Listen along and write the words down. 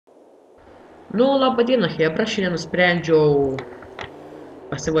Nu, labą dieną, Hebra, šiandien nusprendžiau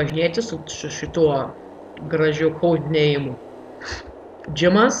pasivažinėti su šituo gražiu codenėjimu.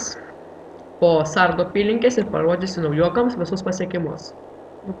 Džimas po Sargo apylinkės ir parodysiu naujokams visus pasiekimus.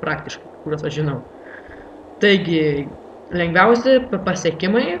 Nu, praktiškai, kuriuos aš žinau. Taigi, lengviausi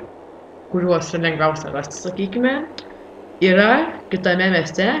pasiekimai, kuriuos lengviausia rasti, sakykime, yra kitame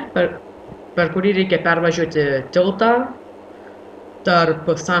mieste, per kurį reikia pervažiuoti tiltą tarp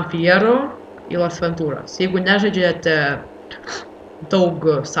San Fierro į Las Venturas. Jeigu nežaidžiate daug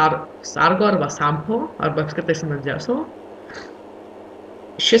Sargo arba Sampo, arba apskritai San Andreso,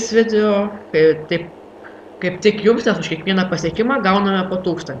 šis video kaip tik jums, nes už kiekvieną pasiekimą gauname po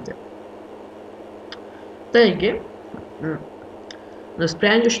 1000. Taigi,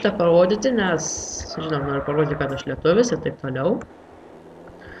 nusprendžiu šitą parodyti, nes, žinau, noriu parodyti, kad aš lietuvis ir taip toliau.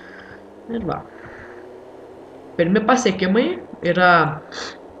 Ir va. Pirmi pasiekimai yra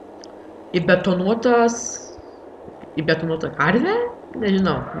įbetonuota karvė,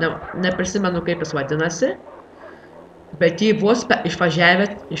 nežinau, neprisimenu kaip jis vadinasi, bet jį vos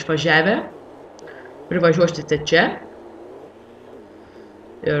išvažiavę privažiuosite čia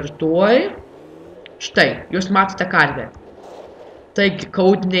ir tuoj, štai, jūs matote karvę. Taigi,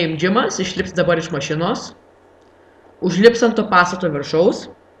 codename Džimas išlips dabar iš mašinos, užlips ant to pastato viršaus,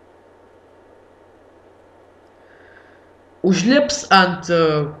 užlips ant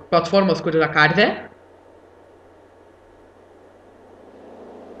platformos, kur yra karvė.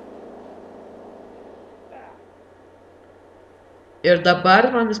 Ir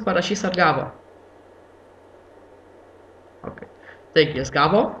dabar man jis parašys, ar gavo. Okay. Taigi, jis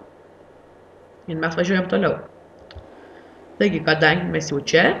gavo. Ir mes važiuojam toliau. Taigi, kadangi mes jau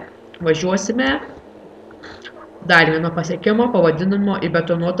čia, važiuosime dar vieno pasiekimo pavadinimo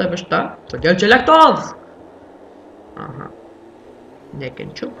įbetonuota višta. Todėl čia lėktuvas! Aha.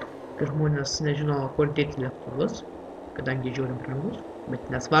 Nekenčiu. Ir žmonės nežino, kur dėti lėktuvus, kadangi žiūrim brangus, bet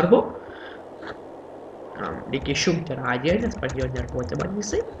nesvarbu. Reikia išjungti radiją, nes pradėjo nervuoti man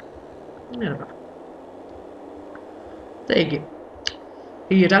visai. Ir va. Taigi,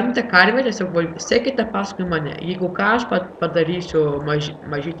 kai randate karvę, tiesiog sekite paskui mane. Jeigu ką, aš padarysiu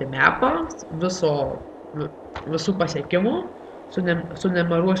mažytį mapą visų pasiekimų,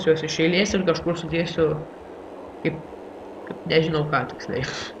 sunemeruosiu juos iš eilės ir kažkur sudėsiu kaip nežinau ką tiksliai.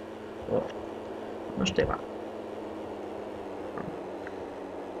 O, nu štai va.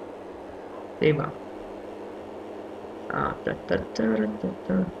 Tai va.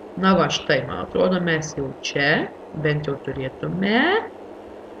 Na va, štai, man atrodo, mes jau čia, bent jau turėtume.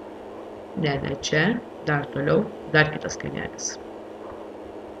 Ne čia, dar toliau, dar kitas kaimelis,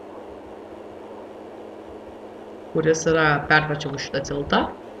 kuris yra pervažiavus šitą tiltą.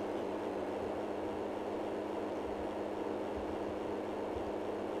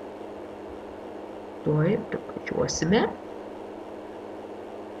 Tuoj privažiuosime.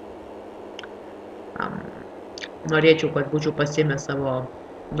 Norėčiau, kad būčiau pasiėmęs savo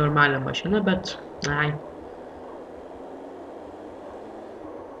normalią mašiną, bet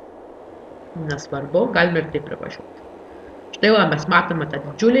nesvarbu, galime ir taip privažiuoti. Štai va, mes matome tą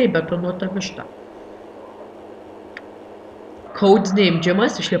didžiulę įbetonuotą vištą. Codename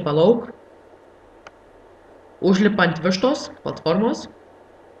Džimas išlipa lauk, užlipa ant vištos platformos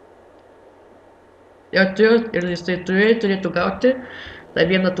ir jisai turėtų gauti tą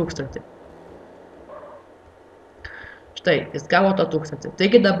 1000. Štai, jis gavo tą 1000.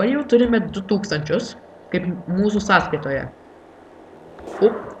 Taigi dabar jau turime 2000, kaip mūsų sąskaitoje.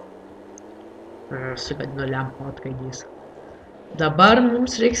 Sugadino lempą atkaidys. Dabar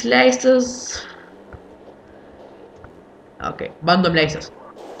mums reiks leistis. Ok, bandom leistis.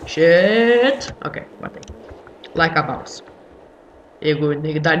 Shit. Ok, matai. Like a boss. Jeigu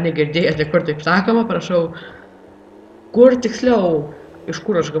dar negirdėjote, kur taip sakoma, prašau, kur tiksliau, iš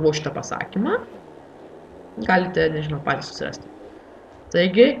kur aš gavau šitą pasakymą. Galite, nežinau, patys susirasti.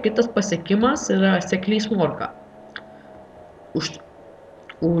 Taigi, kitas pasiekimas yra seklys morka. Už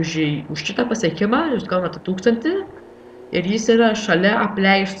šitą pasiekimą jūs gaunate 1000 ir jis yra šalia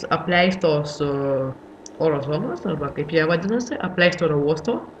apleistos oro zonos, arba kaip jie vadinasi, apleisto oro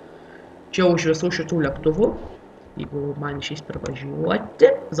uosto. Čia už visų šitų lėktuvų, jeigu man išeis pervažiuoti.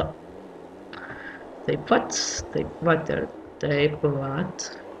 Taip pat ir taip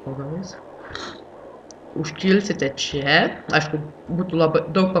pat. Pagavais. Užkilsite čia. Aišku, būtų labai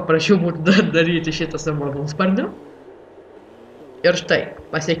daug paprašiau daryti šitą savo malūnsparniu. Ir štai,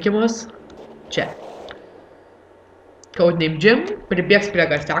 pasiekimas čia. Codename Jim pribėgs prie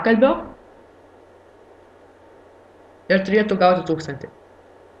garsiakalbio ir turėtų gauti 1000.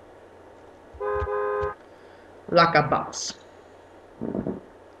 Lakabaus.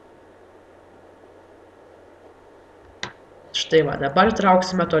 Štai va, dabar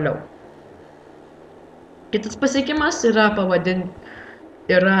trauksime toliau. Kitas pasiekimas yra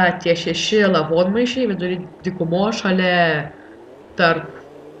yra tie 6 lavonmaišiai vidury dykumos šalia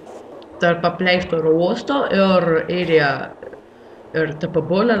tarp apleisto oro uosto ir area ir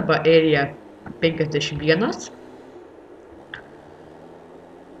TPB arba area 51.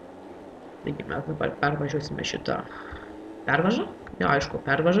 Taigi mes dabar pervažiuosime šitą pervažą. Jo, aišku,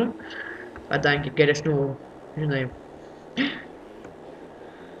 pervažą. Kadangi geresnių, žinai,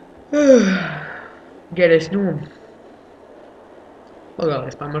 geresnių, gal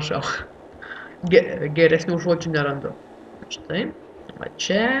pamiršau, geresnių žodžių nerandu. Štai, va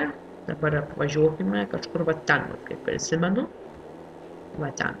čia, dabar apvažiuokime kažkur va ten, kaip prisimenu, va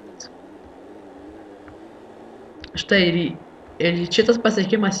ten. Štai ir šitas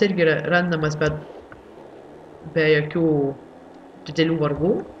pasiekimas irgi yra randamas be jokių didelių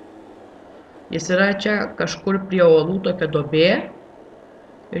vargų. Jis yra čia kažkur prie uolų tokia duobė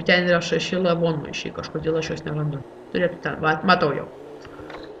ir ten yra 6 lavonmaišiai, kažkodėl aš jos nerandu. Turėtų ten, va, matau jau.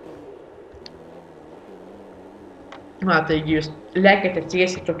 Va, taigi jūs lekiate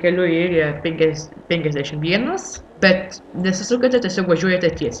tiesiai to keliu į area 51, bet nesisukate, tiesiog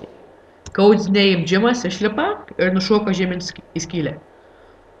važiuojate tiesiai. Codename Jimas išlipa ir nušoka žemyn į skylę.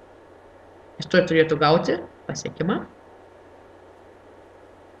 Jis to turėtų gauti pasiekimą.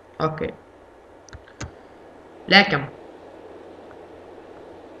 Ok. Lekiam.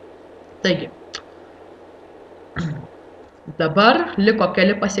 Taigi. Dabar liko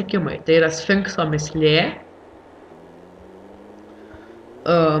keli pasiekimai. Tai yra Sfinkso mįslė,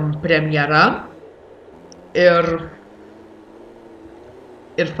 premjera ir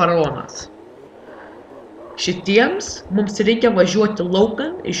faraonas. Šitiems mums reikia važiuoti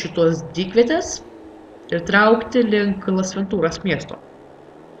laukan iš šitos dykvietės ir traukti link Lasventūros miesto.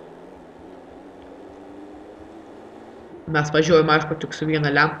 Mes važiuojam, aišku, tik su viena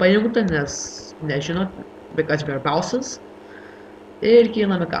lempa įjungta, nes nežinot, because we're bosses. Ir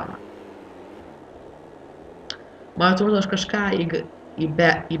kylame kalną. Man atrodo, aš kažką į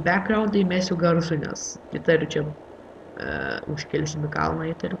backgroundą įmėsiu garsų, nes įtariu čia užkelsim į kalną,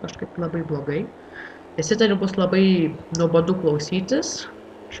 įtariu kažkaip labai blogai. Nes įtariu bus labai nuobodu klausytis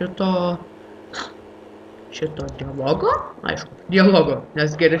šito dialogo, aišku, dialogo,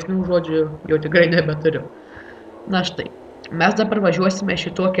 nes geresnių žodžių jau tikrai nebeturiu. Na štai, mes dabar važiuosime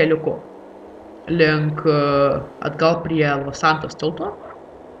šituo keliuku link atgal prie Los Santos tilto,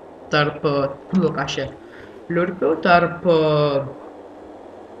 tarp, ką čia liurpiu, tarp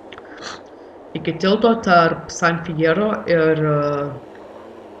iki tilto tarp San Fierro ir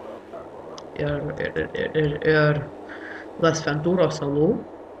Lasventūros salų.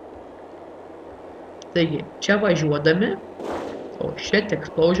 Taigi, čia važiuodami, oh shit,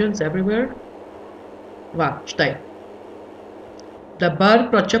 explosions everywhere. Va, štai. Dabar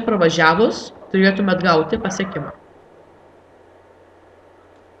pro čia pravažiavus turėtume atgauti pasiekimą.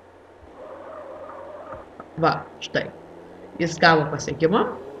 Va, štai. Jis gavo pasiekimą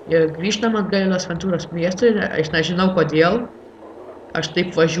ir grįžtam atgal į Lasventūros miestą ir aš nežinau kodėl. Aš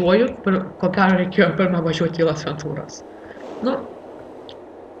taip važiuoju, ko gero reikėjo pirmą važiuoti į Lasventūros. Nu,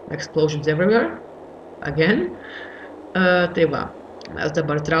 explosions everywhere. Again. Tai va, mes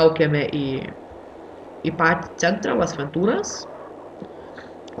dabar traukiame į patį centrą Lasventūros,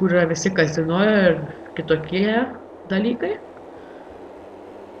 kur yra visi kazino ir kitokie dalykai.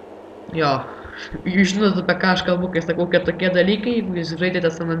 Jo, jūs žinot, apie ką aš kalbu, kai sakau kitokie dalykai, jeigu jūs žaidėte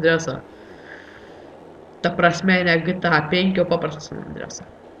San Andreasą. Ta prasme, ne GTA 5, o paprastas San Andreasą.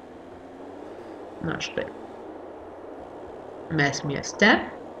 Na štai. Mes mieste.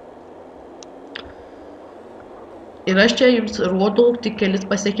 Ir aš čia jums rodau tik kelis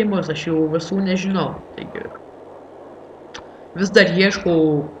pasiekimus, aš jau visų nežinau. Taigi, vis dar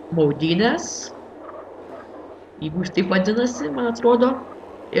ieškau maudynės, jeigu jis taip vadinasi, man atrodo.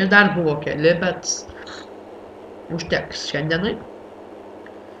 Ir dar buvo keli, bet užteks šiandienai.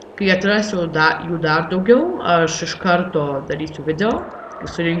 Kai atrasiu jų dar daugiau, aš iš karto darysiu video,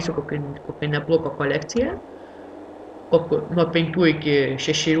 surinksiu kokią neblogą kolekciją, nuo 5 iki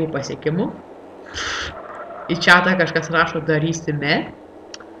 6 pasiekimų. Į čatą kažkas rašo darysime.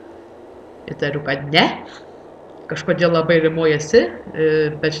 Įtariu, kad ne. Kažkodėl labai rimuojasi,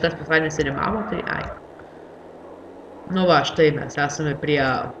 bet šitas visai nesirimavo, tai ai. Nu va, štai mes esame prie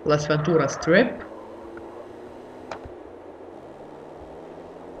Lasventūros Strip.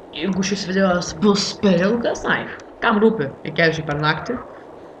 Jeigu šis videos bus per ilgas, ai, kam rūpi, įkelsiu per naktį.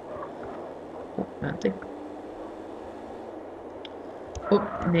 O, ne, taip. O,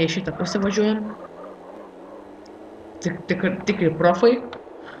 ne į šitą pusę važiuojam. Tikri profai.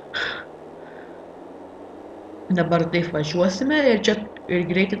 Dabar taip važiuosime ir čia ir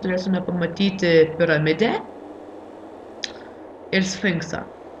greitai turėsime pamatyti piramidę ir sfinksą.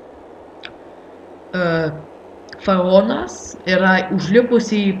 Faraonas yra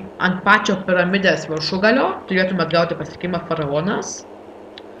užlipus ant pačio piramidės viršugalio, turėtume atgauti pasiekimą faraonas.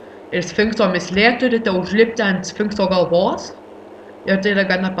 Ir sfinkso mislė turite užlipti ant sfinkso galvos. Ir tai yra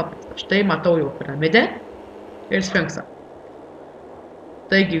gana paprasta. Štai matau jau piramidę ir sfinksą.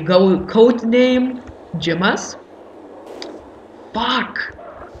 Taigi, codename Jimas. Fuck!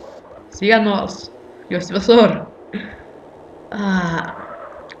 Sienos. Jos visur.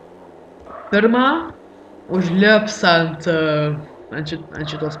 Pirma, užlips ant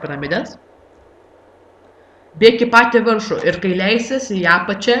šitos piramidės. Bėk į patį viršų ir kai leisis į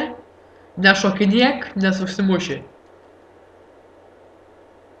apačią, nešokinėk, nes užsimuši.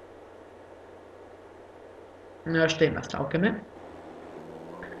 Na, štai mes laukiame.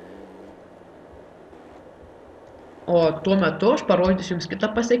 O tuo metu aš parodysiu jums kitą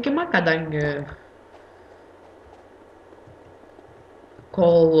pasiekimą, kadangi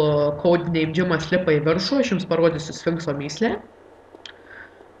kol codename Jimas lipa į viršų, aš jums parodysiu sfinkso myslę.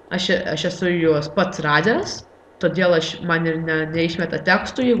 Aš esu juos pats radęs, todėl man ir neišmeta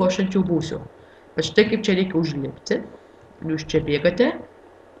tekstų, jeigu aš ant jų būsiu. Bet štai kaip čia reikia užlipti. Jūs čia bėgate.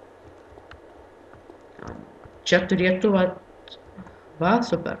 Čia turėtų, va,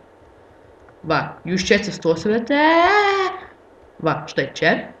 super. Va, jūs čia atsistosite. Va, štai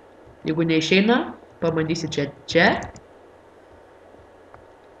čia. Jeigu neišeina, pabandysi čia.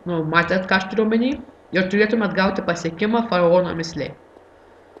 Nu, matėt, ką aš turiu omeny? Ir turėtume atgauti pasiekimą faraono mislė.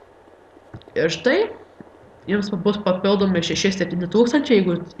 Ir štai, jums bus papildomi 6-7 tūkstančiai,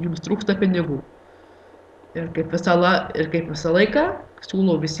 jeigu jums trūksta pinigų. Ir kaip visą laiką,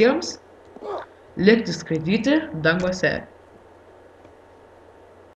 siūlau visiems likti skraidyti danguose.